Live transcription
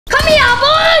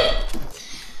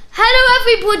Hello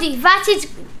everybody, that is...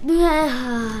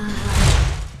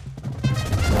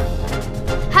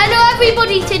 Hello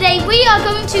everybody, today we are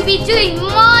going to be doing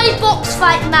my box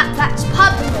fight map that's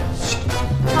published.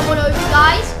 Come on over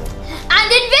guys. And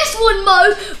in this one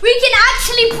mode, we can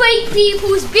actually break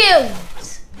people's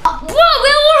builds. Bro,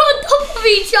 we're all on top of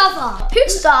each other. Who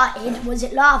started? Was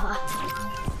it Lava?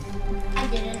 I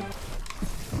didn't.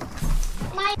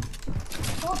 My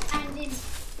ended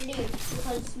blue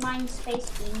because mine's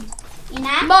space green.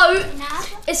 Mo,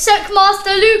 is Steak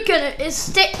Master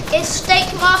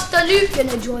Luke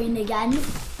gonna join again?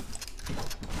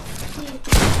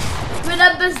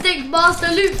 Remember Steak Master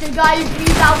Luke, the guy who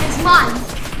blew out his mind?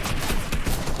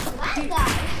 That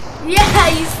guy? Yeah,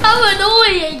 he's so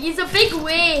annoying. He's a big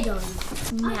weirdo.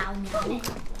 Meow meow.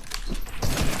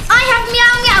 I have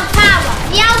meow meow power.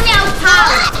 Meow meow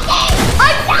power.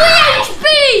 I'm 3 HP.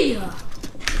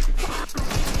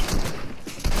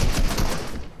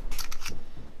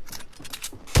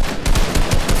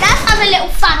 Let's have a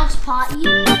little Thanos party.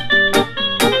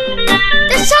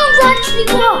 The sound actually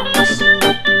works.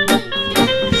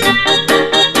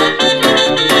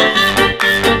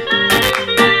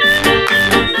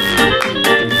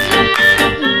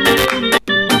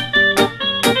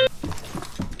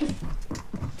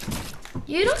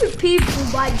 You know people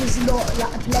might just not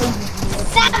like play with you.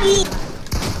 Sammy!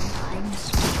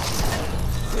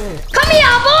 Come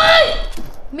here, boy!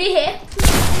 Me here.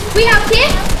 We out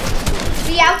here.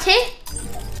 We out here.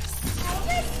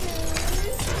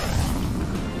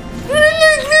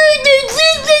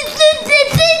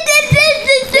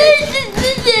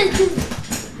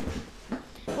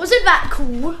 Wasn't that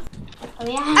cool? Oh,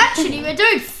 yeah. Actually, we're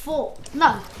doing 4.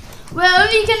 No. We're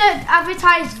only gonna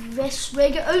advertise this.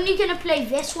 We're only gonna play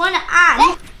this one,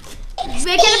 and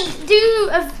we're gonna do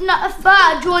a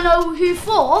third. Do you know who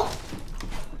for?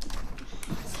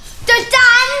 The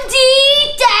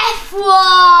Dandy Death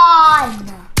one.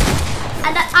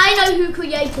 And I know who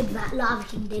created that. Lava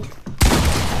King did.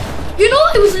 You know,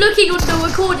 I was looking on the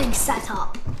recording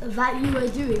setup that you were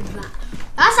doing that.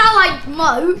 That's how I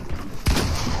Mo.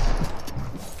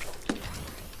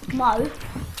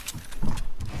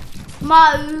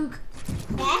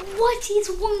 What is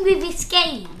wrong with this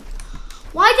game?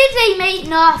 Why did they make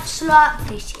nerf slurp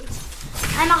fishes?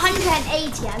 I'm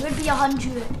 180, I would be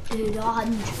 100.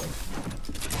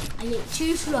 I get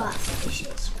 2 slurp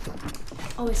fishes.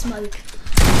 Oh, it's smoke.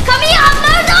 Come here,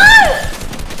 no, no!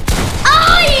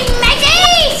 Oh,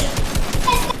 Maggie!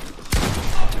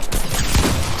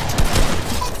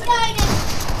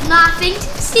 Nothing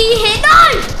to see here,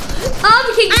 no!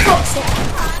 I'm King Toxic.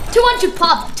 200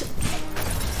 pub.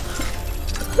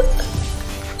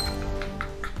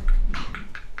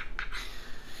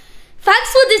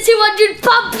 Thanks for the 200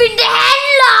 pump in the head,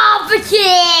 Lava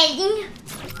King!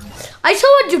 I saw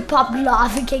 100 pump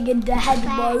Lava King in the head,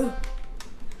 Mo.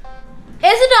 Isn't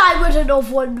I wouldn't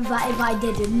have won that if I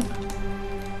didn't.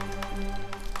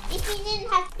 If you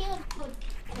didn't have skill,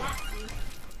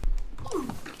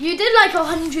 You did like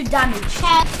 100 damage.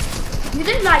 You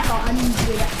did like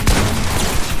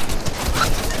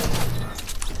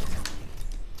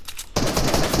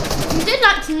 100. You did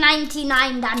like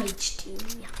 99 damage to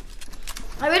me.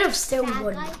 I would have still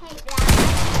won.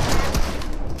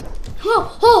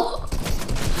 Oh.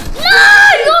 No!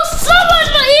 You're so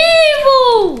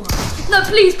evil! No,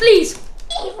 please, please.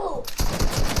 Evil!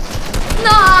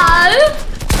 No!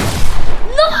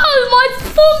 No! My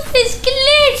phone is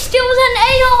glitched! It was an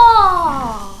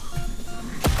AR!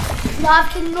 Now I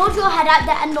can nod your head at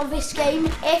the end of this game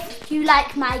if you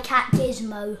like my cat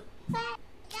Gizmo.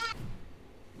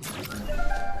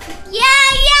 Yeah!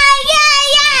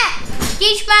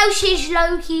 Gizmo is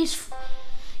Loki's.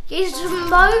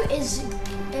 Gizmo is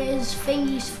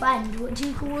Thingy's friend. What do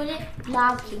you call it?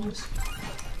 Lava King's.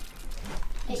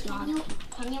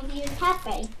 Can you be a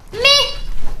cafe? Me.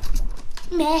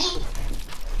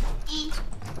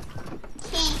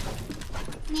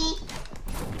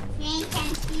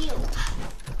 Can see you.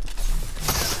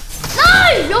 No!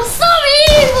 You're so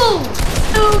evil!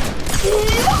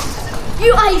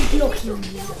 You are blocking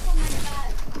me.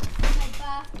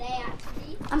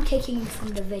 I'm kicking you from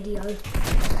the video. I'm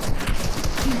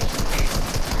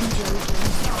joking.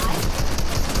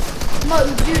 Mo,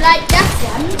 do you like death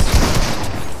ones?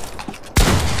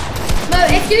 Mo,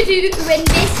 if you do win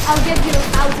this, I'll give you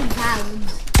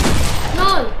 £1,000.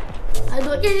 No, I'm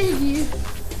not giving you.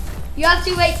 You have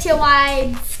to wait till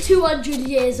I'm 200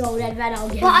 years old and then I'll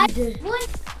give you. I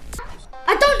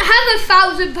don't have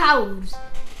 £1,000.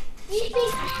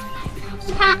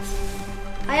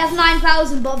 I have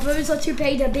 9,000, but those are to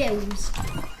pay the bills.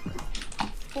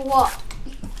 For what?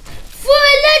 For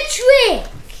electric!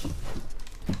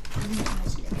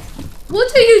 What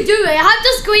are you doing? I'm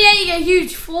just creating a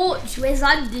huge fortress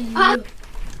under you.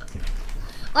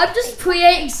 I'm just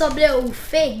creating some little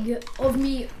thing of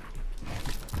me.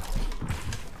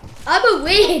 I'm a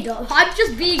weirdo. I'm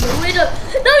just being a weirdo.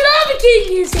 No, Lava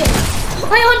King is here.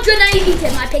 I 180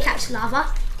 him. I pickaxe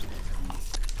lava.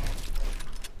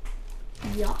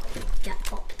 Yup. Get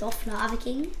popped off, Lava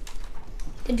King.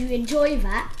 Did you enjoy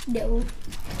that? No.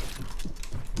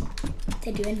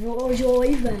 Did you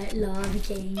enjoy that, Lava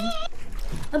King?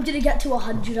 I'm gonna get to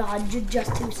 100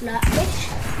 just to slap fish.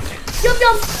 Yum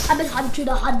yum! I'm at 100.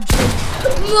 No,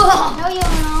 you're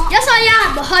not. Yes, I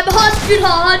am. I'm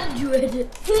 100.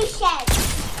 Who said?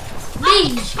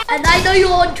 Me. And I know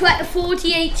you're on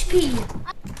 40 HP.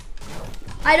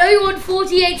 I know you're on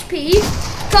 40 HP.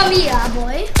 Come here,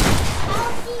 boy.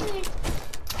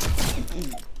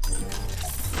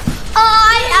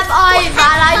 I am Iron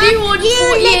Man. I do want 40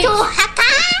 little hacker.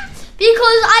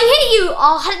 Because I hit you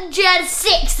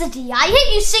 160. I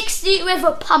hit you 60 with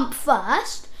a pump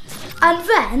first. And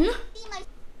then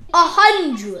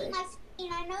 100.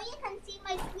 I know you can see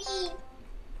my screen.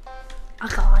 I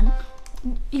can't.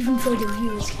 Even though the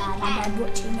viewers can, and I'm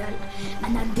watching it,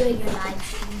 and I'm doing a live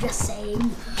stream, just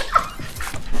saying.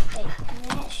 Wait,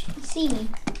 see me.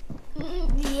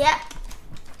 Yep.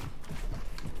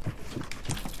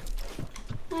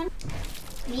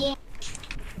 Yeah.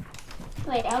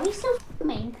 Wait, are we still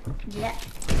filming? Yeah.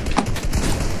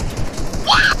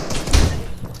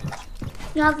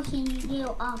 Lava King, you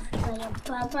off by your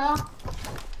brother.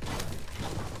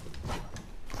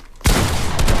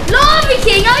 Lava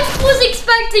King, I was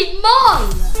expecting more.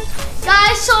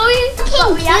 Guys, sorry,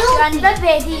 but we have to end the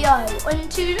video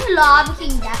onto the Lava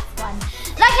King death one.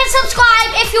 Like and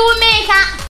subscribe if you're a meerkat.